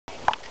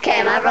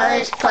my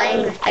brother's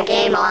playing a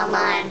game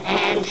online,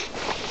 and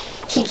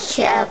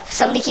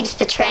somebody keeps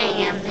betraying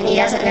him, and he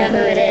doesn't know who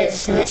it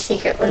is, and it's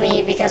secret with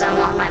me because I'm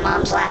on my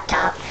mom's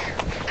laptop.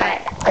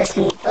 Alright,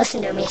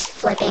 listen to me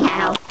flipping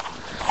out.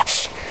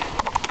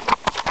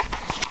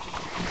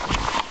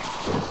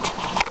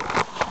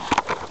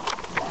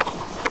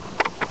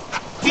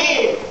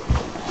 Dude,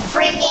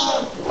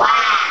 freaking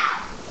wow.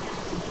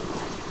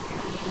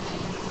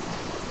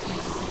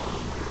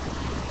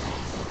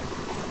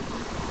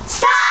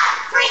 Stop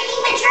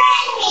freaking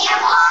betraying me!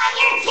 I'm on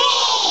your team!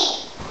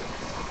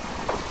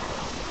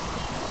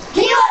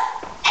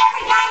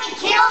 Every time you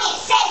kill me, it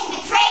says you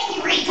betrayed me,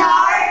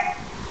 retard!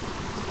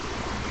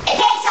 It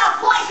takes off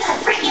points for the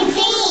freaking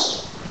team!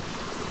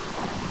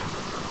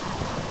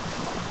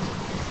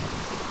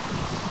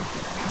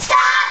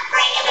 Stop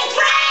freaking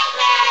betraying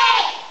me!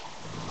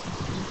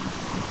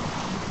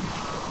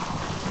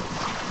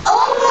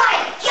 Oh my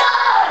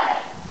god!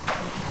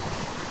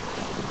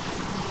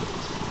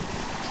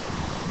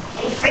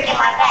 You freaking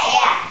like that,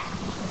 yeah.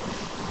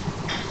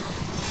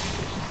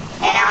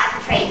 And now I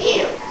betrayed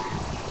you.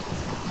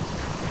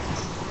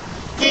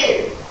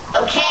 Dude,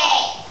 okay.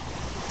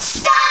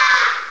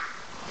 Stop!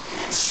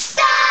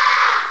 Stop!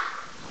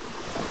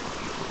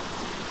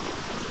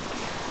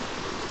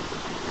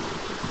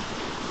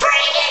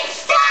 Freaking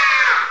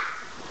stop!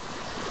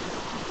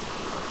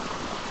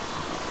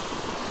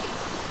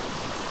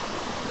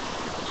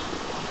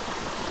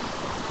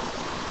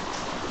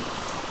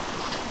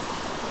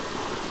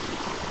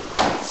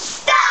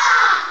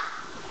 Stop!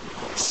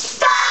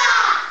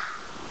 Stop!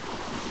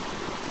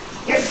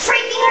 You're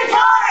freaking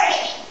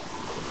retarded!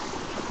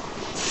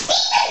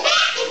 Stephen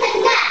Mack is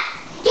enough!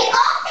 Get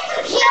off the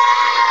computer!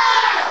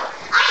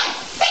 I am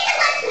sick of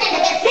listening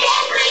to this.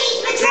 Everybody's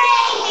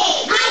betraying me!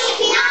 I am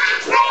not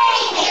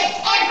betraying this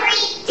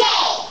every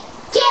day!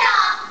 Get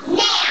off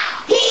now!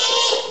 He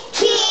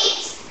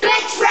keeps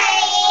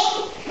betraying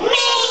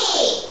me!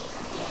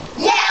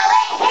 Yell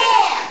at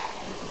him!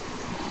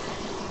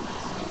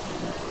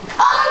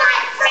 Oh my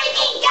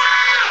freaking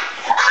god!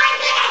 I'm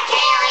gonna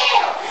kill you!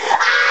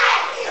 I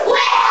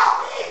will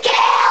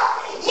kill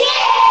you!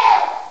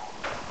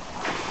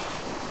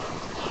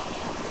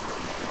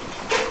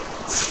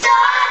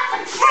 Stop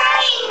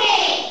betraying me!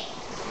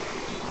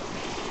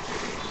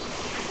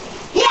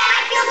 Yeah, I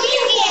killed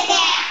you again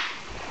now!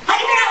 How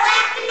come you're not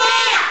laughing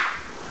now?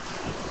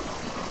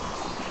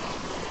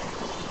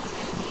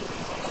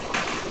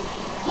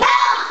 No!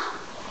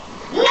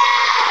 No!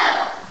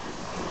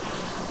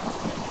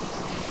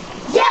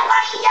 Yeah, why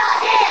do you yell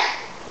at him?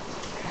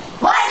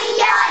 Why do you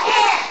yell at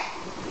him?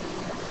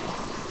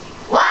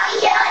 Why do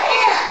you yell at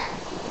him?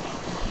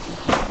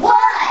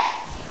 What?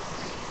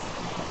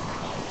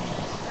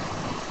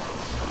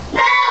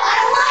 No, I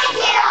don't want to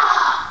get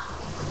off!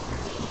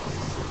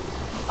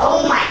 Oh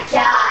my